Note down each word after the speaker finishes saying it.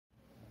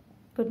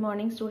Good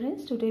morning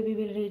students. Today we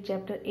will read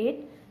chapter 8.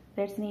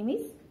 That's name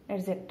is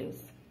adjectives.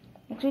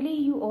 Actually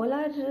you all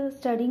are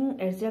studying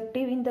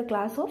adjective in the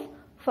class of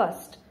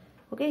first.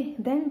 Okay,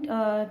 then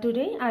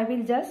today I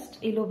will just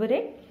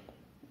elaborate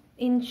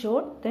in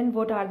short then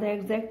what are the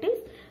adjectives.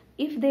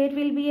 If there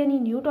will be any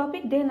new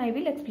topic then I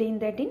will explain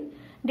that in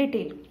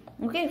detail.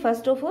 Okay,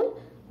 first of all,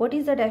 what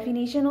is the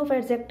definition of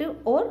adjective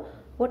or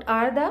what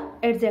are the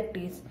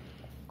adjectives?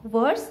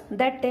 Words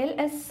that tell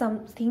us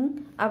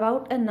something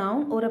about a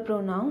noun or a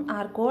pronoun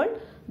are called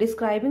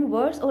describing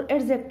words or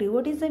adjective.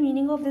 What is the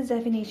meaning of this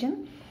definition?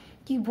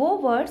 कि वो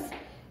words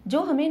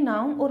जो हमें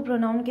noun और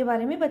pronoun के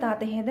बारे में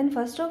बताते हैं. Then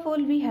first of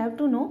all we have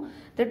to know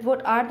that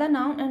what are the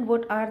noun and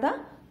what are the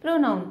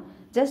pronoun.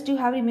 Just you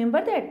have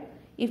remember that.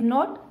 If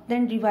not,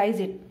 then revise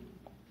it.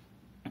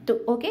 So,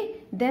 okay.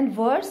 Then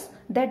words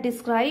that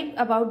describe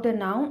about the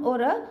noun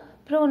or a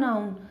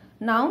pronoun.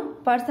 Noun,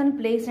 person,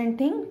 place and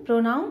thing.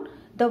 Pronoun,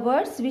 the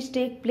words which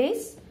take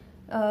place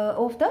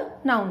of the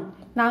noun.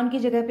 Noun की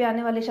जगह पे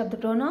आने वाले शब्द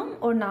pronoun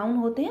और noun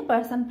होते हैं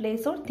person,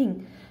 place और thing.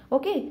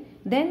 Okay.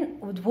 Then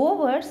वो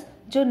words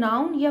जो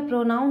noun या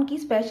pronoun की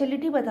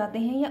speciality बताते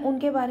हैं या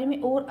उनके बारे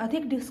में और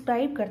अधिक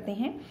describe करते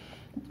हैं,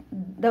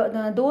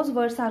 those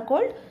words are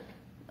called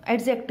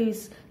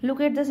adjectives. Look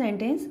at the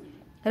sentence.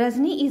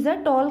 Rajni is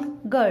a tall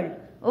girl.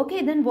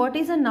 Okay. Then what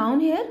is a noun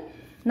here?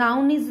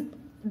 Noun is,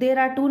 there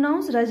are two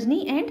nouns,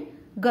 Rajni and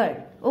girl.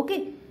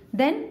 Okay.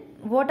 Then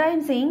what I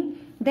am saying,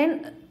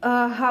 then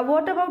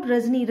what about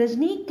Rajni?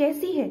 Rajni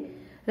कैसी है?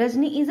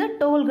 Rajni is a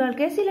tall girl.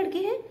 कैसी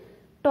लड़की है?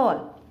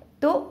 Tall.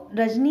 तो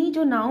रजनी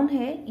जो noun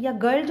है या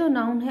girl जो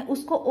नाउन है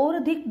उसको और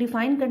अधिक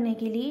डिफाइन करने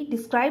के लिए,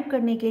 डिस्क्राइब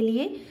करने के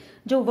लिए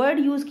जो वर्ड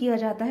यूज किया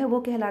जाता है वो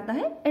कहलाता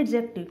है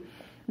adjective.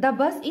 The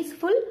bus is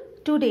full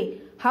today.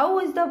 How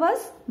is the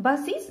bus?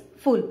 बस इज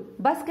फुल.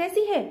 बस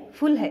कैसी है?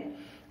 फुल है.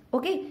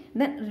 Okay.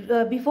 Then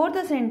before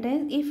the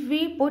sentence if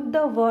we put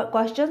the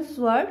question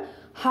word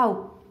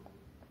how,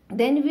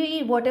 then we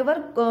whatever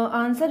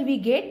answer we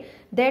get,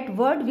 that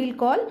word will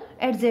call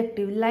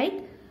adjective.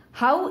 Like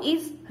how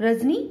is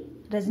Rajni?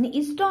 Rajni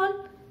is tall.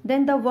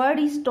 Then the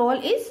word is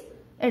tall is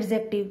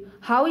adjective.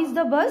 How is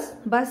the bus?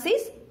 Bus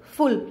is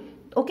full.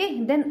 Okay.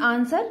 Then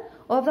answer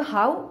of the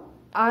how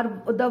are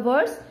the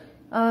words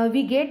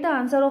we get the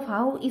answer of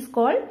how is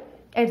called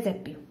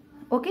adjective.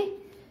 Okay.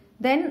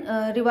 Then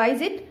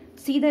revise it.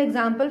 See the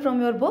example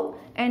from your book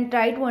and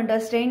try to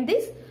understand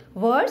this.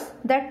 Words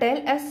that tell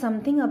us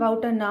something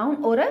about a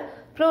noun or a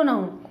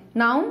pronoun.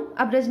 Noun,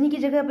 अब रजनी की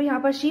जगह पे यहाँ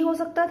पर she हो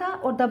सकता था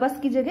और the bus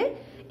की जगह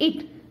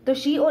it. तो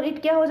she और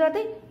it क्या हो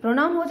जाते?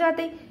 Pronoun हो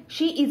जाते.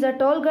 She is a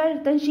tall girl,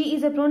 then she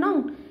is a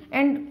pronoun.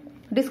 And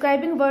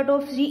describing word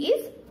of she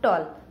is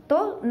tall.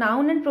 तो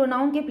noun and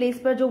pronoun के place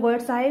पर जो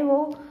words आए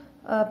वो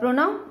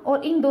pronoun,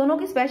 और इन दोनों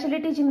की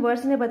speciality जिन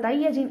words ने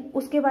बताई या जिन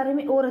उसके बारे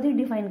में और अधिक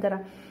define करा.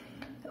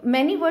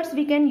 Many words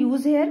we can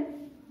use here.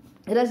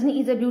 Rajni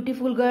is a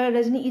beautiful girl,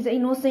 Rajni is an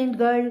innocent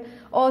girl,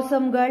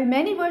 awesome girl.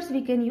 Many words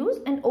we can use,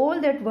 and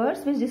all that words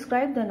which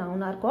describe the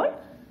noun are called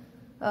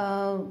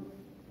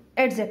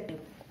adjective.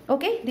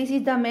 Okay, this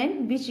is the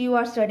main which you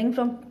are studying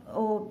from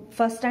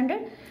first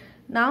standard.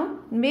 Now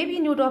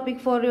maybe new topic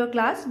for your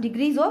class,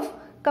 degrees of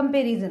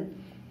comparison.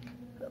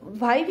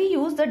 Why we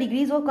use the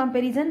degrees of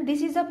comparison?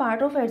 This is a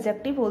part of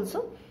adjective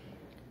also.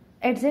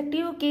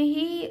 Adjective के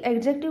ही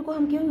adjective को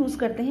हम क्यों use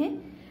करते हैं?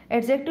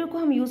 Adjective को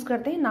हम use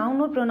करते हैं नाउन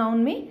और प्रोनाउन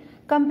में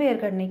कंपेयर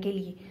करने के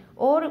लिए.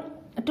 और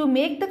to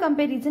make the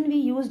comparison we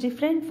use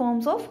different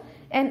forms of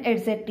an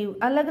adjective.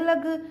 अलग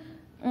अलग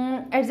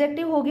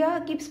एडजेक्टिव हो गया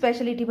कि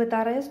स्पेशलिटी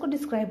बता रहा है, उसको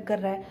डिस्क्राइब कर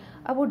रहा है.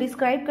 अब वो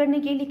डिस्क्राइब करने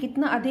के लिए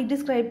कितना अधिक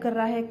डिस्क्राइब कर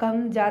रहा है,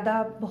 कम,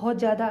 ज्यादा, बहुत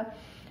ज्यादा,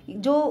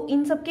 जो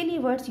इन सब के लिए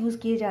वर्ड्स यूज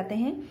किए जाते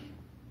हैं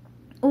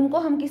उनको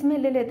हम किस में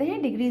ले लेते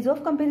हैं? डिग्रीज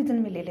ऑफ कंपेरिजन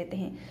में ले लेते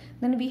हैं.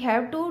 Then we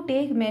have to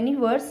take many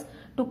words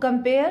to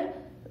compare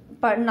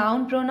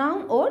noun,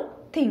 pronoun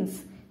और थिंग्स.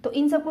 तो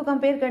इन सबको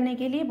कंपेयर करने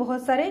के लिए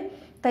बहुत सारे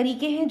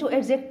तरीके हैं जो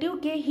एडजेक्टिव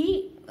के ही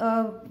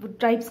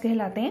टाइप्स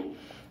कहलाते हैं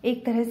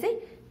एक तरह से.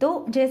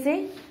 तो जैसे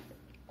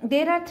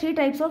there are 3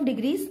 types of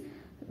degrees.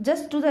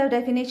 Just to the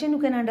definition you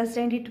can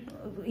understand it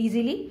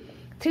easily.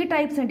 3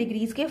 types हैं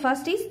डिग्रीज के.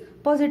 First is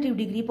positive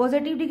degree.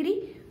 Positive degree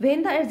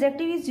when the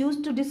adjective is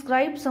used to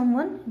describe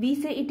someone we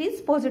से it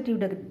is positive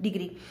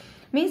degree.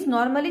 Means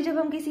normally जब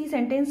हम किसी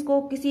sentence को,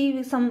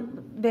 किसी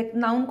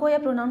noun को या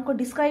प्रोनाउन को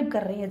डिस्क्राइब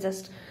कर रहे हैं,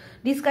 जस्ट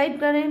डिस्क्राइब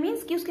कर रहे हैं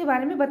मीन्स कि उसके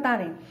बारे में बता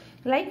रहे हैं.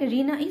 Like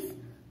Reena is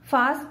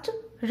fast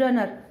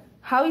runner.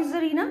 How is the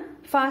Reena?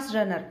 Fast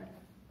runner.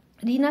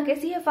 Reena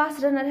कैसी है?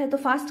 फास्ट रनर है. तो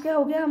फास्ट क्या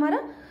हो गया हमारा?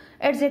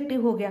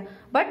 एडजेक्टिव हो गया.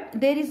 But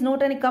there is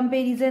not any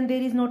comparison,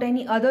 there is not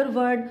any other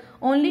word,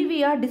 only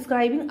we are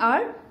describing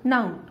our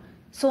noun.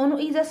 Sonu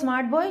is a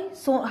smart boy.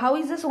 How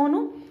is the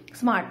Sonu?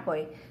 Smart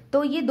boy.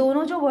 तो ये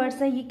दोनों जो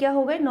वर्ड्स हैं ये क्या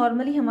हो गए?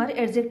 नॉर्मली हमारे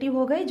एडजेक्टिव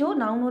हो गए जो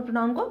नाउन और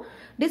प्रोनाउन को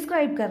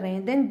डिस्क्राइब कर रहे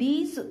हैं. Then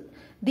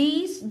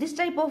this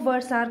type of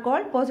words are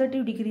called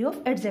positive degree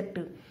of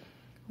adjective.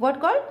 What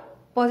called?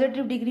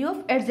 Positive degree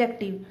of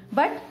adjective.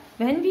 But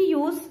when we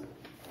use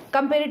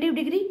comparative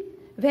degree,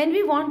 When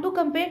we want to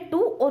compare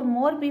two or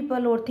more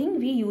people or thing,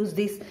 we use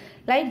this.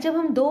 Like जब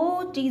हम दो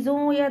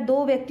चीजों या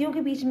दो व्यक्तियों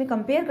के बीच में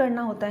compare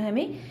करना होता है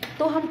हमें,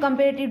 तो हम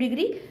comparative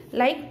degree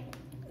like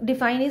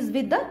define is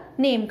with the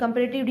name,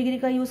 comparative degree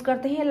का यूज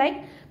करते हैं.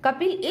 Like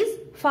Kapil is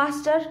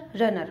faster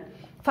runner,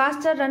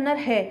 faster runner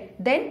है.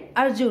 देन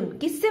अर्जुन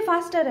किससे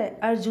फास्टर है?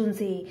 अर्जुन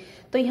से.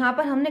 तो यहाँ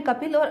पर हमने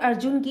कपिल और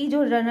अर्जुन की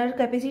जो रनर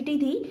कैपेसिटी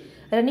थी,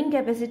 रनिंग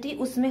कैपेसिटी,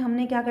 उसमें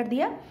हमने क्या कर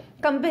दिया?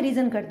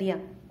 कंपेरिजन कर दिया.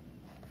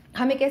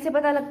 हमें कैसे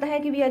पता लगता है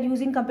कि we are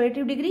using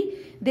comparative degree?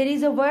 There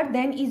is a word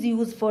then is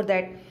use for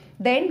that.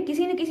 Then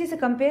किसी न किसी से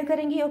कंपेयर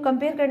करेंगे और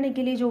कंपेयर करने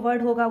के लिए जो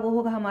वर्ड होगा वो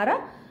होगा हमारा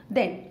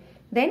then.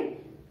 Then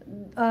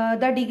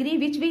the degree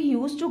which we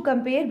use to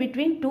compare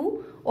between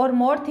two और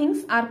more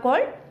things are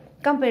called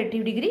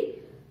comparative degree.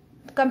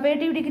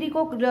 Comparative degree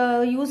को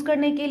यूज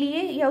करने के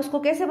लिए या उसको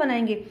कैसे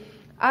बनाएंगे?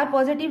 Are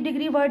positive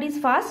degree word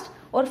is fast,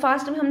 और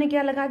फास्ट में हमने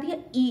क्या लगा दिया?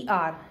 E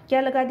R.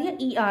 क्या लगा दिया?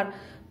 E R.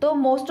 तो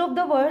मोस्ट ऑफ द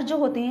वर्ड जो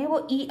होते हैं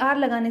वो ई आर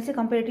लगाने से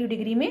कंपेरेटिव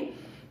डिग्री में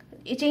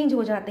चेंज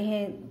हो जाते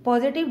हैं.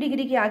 पॉजिटिव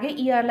डिग्री के आगे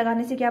ई आर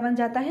लगाने से क्या बन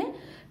जाता है?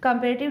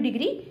 कंपेरेटिव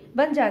डिग्री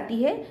बन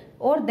जाती है.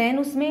 और देन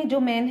उसमें जो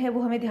मैन है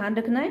वो हमें ध्यान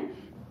रखना है.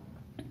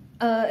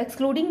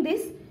 एक्सक्लूडिंग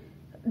दिस,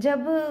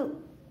 जब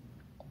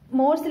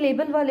मोर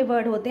सिलेबल वाले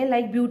वर्ड होते हैं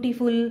लाइक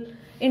ब्यूटीफुल,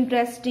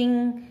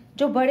 इंटरेस्टिंग,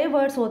 जो बड़े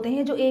वर्ड्स होते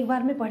हैं जो एक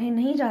बार में पढ़े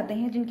नहीं जाते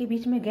हैं, जिनके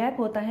बीच में गैप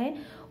होता है,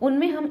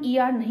 उनमें हम ई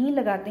आर नहीं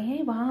लगाते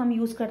हैं. वहां हम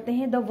यूज करते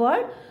हैं द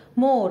वर्ड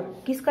मोर.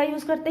 किसका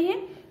यूज करते हैं?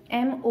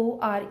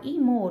 MORE,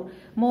 मोर.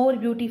 More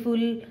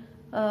beautiful,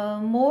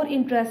 more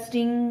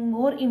interesting,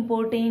 more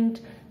important.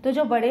 तो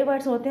जो बड़े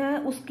वर्ड्स होते हैं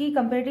उसकी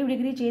कंपेरेटिव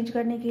डिग्री चेंज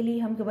करने के लिए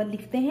हम केवल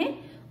लिखते हैं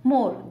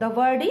मोर. The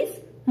word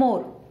is more.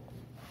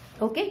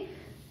 Okay.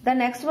 The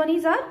next one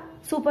is are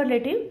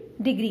superlative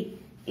degree.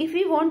 If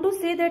we want to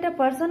say that a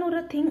person or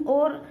a thing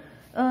or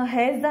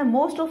has the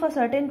most of a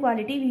certain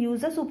quality, we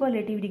use the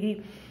superlative degree.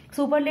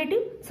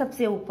 Superlative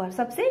सबसे ऊपर,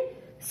 सबसे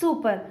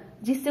super,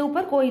 जिससे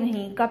ऊपर कोई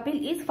नहीं. Kapil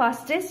is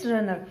fastest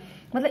runner,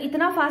 मतलब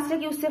इतना fast है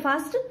कि उससे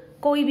फास्ट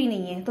कोई भी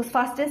नहीं है. तो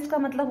फास्टेस्ट का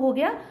मतलब हो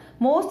गया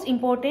most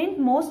important,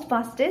 most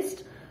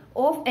fastest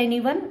of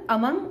anyone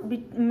among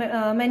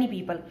many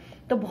people.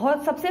 तो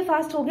बहुत सबसे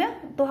फास्ट हो गया,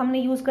 तो हमने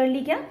यूज कर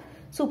ली क्या?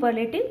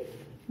 Superlative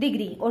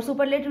degree. और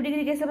सुपरलेटिव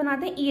डिग्री कैसे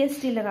बनाते हैं?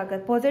 EST लगाकर.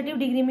 पॉजिटिव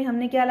डिग्री में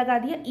हमने क्या लगा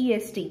दिया?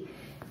 EST.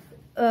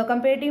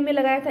 कंपेरेटिव में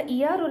लगाया था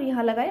ER और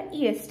यहां लगाया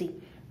EST.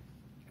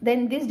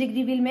 Then this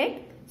degree will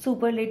make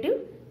superlative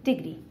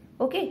degree.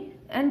 Okay.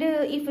 And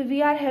if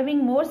we are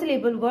having more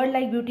syllable word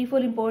like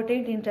beautiful,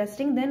 important,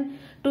 interesting, then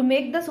to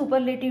make the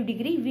superlative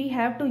degree we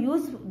have to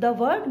use the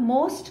word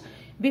most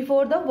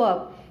before the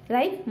verb.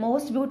 Like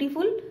most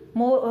beautiful,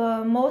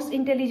 most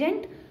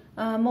intelligent,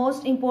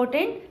 most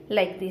important,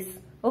 like this.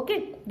 Okay,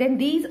 then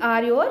these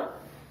are your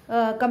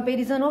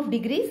comparison of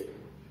degrees.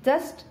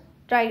 Just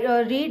try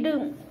read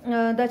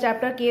the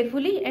chapter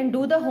carefully and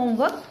do the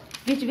homework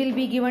which will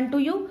be given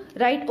to you.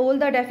 Write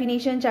all the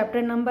definition,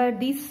 chapter number,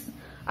 this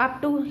up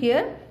to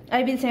here.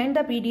 I will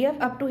send the PDF.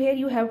 Up to here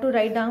you have to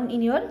write down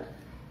in your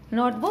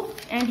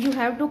notebook, and you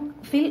have to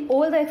fill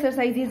all the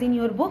exercises in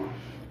your book,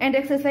 and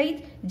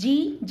exercise G,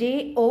 J,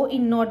 O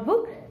in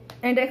notebook,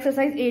 and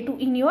exercise A2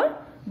 in your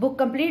book.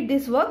 Complete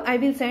this work. I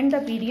will send the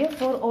PDF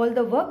for all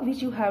the work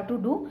which you have to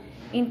do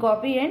in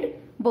copy and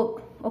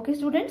book. Okay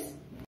students.